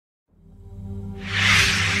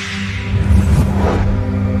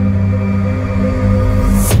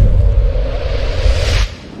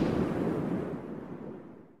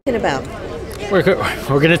We're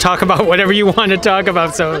going to talk about whatever you want to talk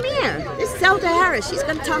about. So come here. This is Zelda Harris. She's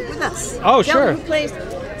going to talk with us. Oh, Zelda, sure. Who plays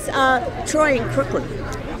Troy in Crooklyn.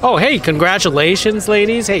 Oh, hey, congratulations,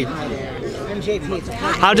 ladies. Hey,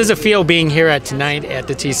 how does it feel being here tonight at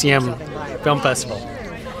the TCM Film Festival?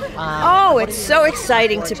 Oh, it's so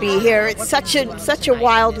exciting to be here. It's such a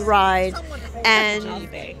wild ride, and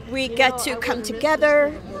we get to come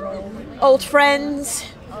together, old friends,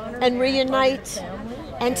 and reunite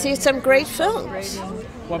and see some great films.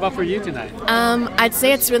 What about for you tonight? I'd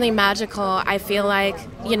say it's really magical. I feel like,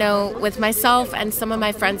 you know, with myself and some of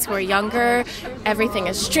my friends who are younger, everything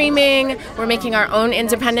is streaming. We're making our own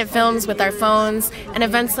independent films with our phones, and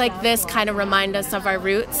events like this kind of remind us of our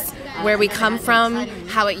roots, where we come from,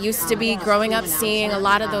 how it used to be growing up seeing a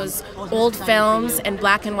lot of those old films and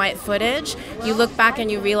black and white footage. You look back and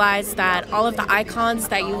you realize that all of the icons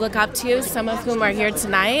that you look up to, some of whom are here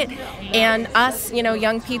tonight, and us, you know,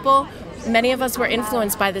 young people, many of us were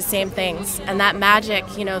influenced by the same things. And that magic,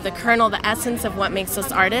 you know, the kernel, the essence of what makes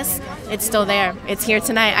us artists, it's still there. It's here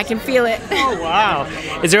tonight. I can feel it. Oh, wow.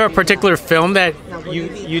 Is there a particular film that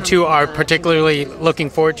you two are particularly looking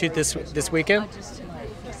forward to this weekend?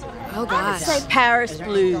 Oh, I would gosh. say Paris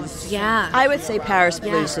Blues. Yeah. I would say Paris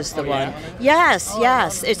Blues is the one. Yes,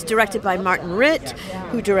 yes. It's directed by Martin Ritt,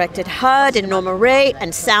 who directed HUD and Norma Ray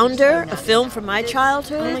and Sounder, a film from my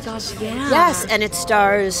childhood. Oh my gosh, yeah. Yes, and it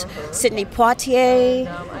stars Sidney Poitier,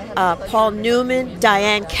 Paul Newman,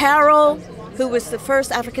 Diane Carroll, who was the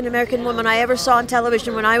first African-American woman I ever saw on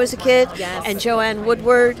television when I was a kid, Yes. and Joanne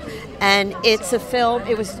Woodward. And it's a film,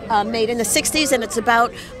 it was made in the 60s, and it's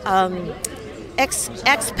about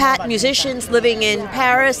expat musicians living in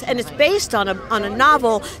Paris, and it's based on a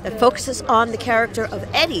novel that focuses on the character of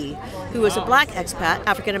Eddie, who is a black expat,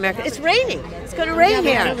 African American. It's raining. It's going to rain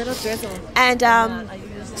Yeah, here. a little drizzle. And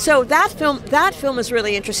so that film is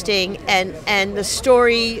really interesting, and the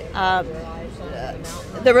story,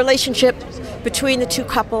 the relationship between the two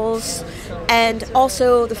couples, and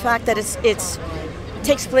also the fact that it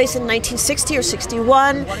takes place in 1960 or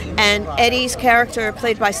 61, and Eddie's character,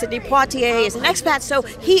 played by Sidney Poitier, is an expat, so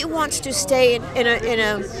he wants to stay in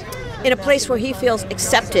a place where he feels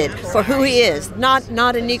accepted for who he is, not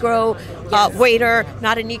a Negro waiter,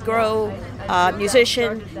 not a Negro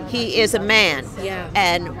musician. He is a man, Yeah.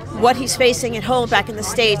 and what he's facing at home back in the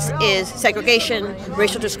States is segregation,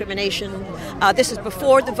 racial discrimination. This is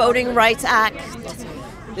before the Voting Rights Act.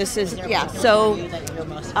 This is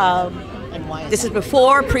this is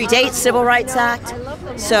before, predates Civil Rights Act,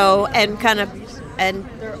 so and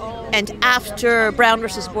after Brown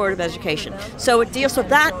versus Board of Education. So it deals. So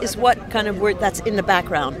that is what kind of word that's in the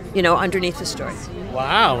background, you know, underneath the story.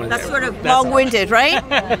 Wow. That's sort of long-winded, right?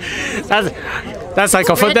 That's like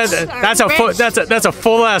that's a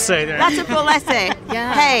full essay there. That's a full essay.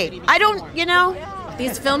 Yeah. Hey, I don't, you know.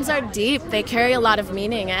 These films are deep. They carry a lot of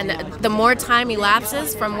meaning, and the more time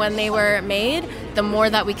elapses from when they were made, the more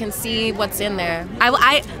that we can see what's in there.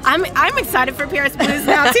 I'm excited for Paris Blues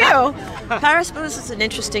now too. Paris Blues is an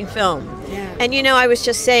interesting film. Yeah. And you know, I was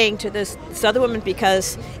just saying to this other woman,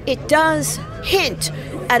 because it does hint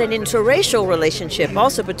at an interracial relationship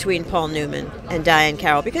also between Paul Newman and Diane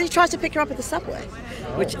Carroll, because he tries to pick her up at the subway,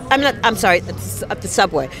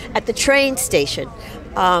 at the train station.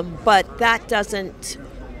 But that doesn't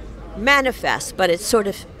manifest, but it's sort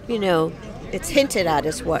of, you know, it's hinted at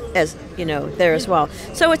as you know, there as well.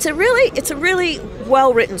 So it's a really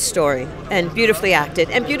well-written story, and beautifully acted,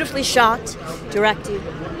 and beautifully shot, directed,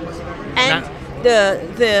 and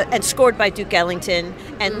and scored by Duke Ellington,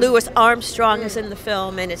 and Louis Armstrong is in the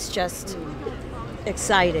film, and it's just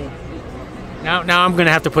exciting. Now I'm going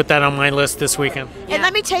to have to put that on my list this weekend. Yeah. And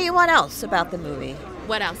let me tell you what else about the movie.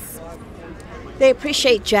 What else? They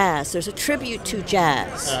appreciate jazz. There's a tribute to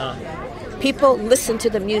jazz. People listen to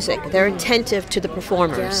the music. They're attentive to the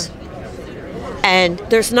performers. And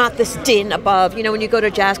there's not this din above. You know, when you go to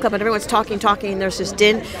a jazz club and everyone's talking, and there's this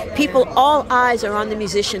din. People, all eyes are on the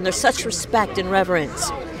musician. There's such respect and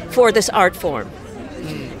reverence for this art form.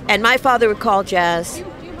 And my father calls jazz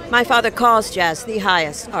the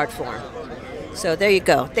highest art form. So there you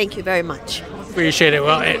go. Thank you very much. Appreciate it.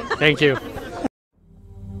 Well, thank you.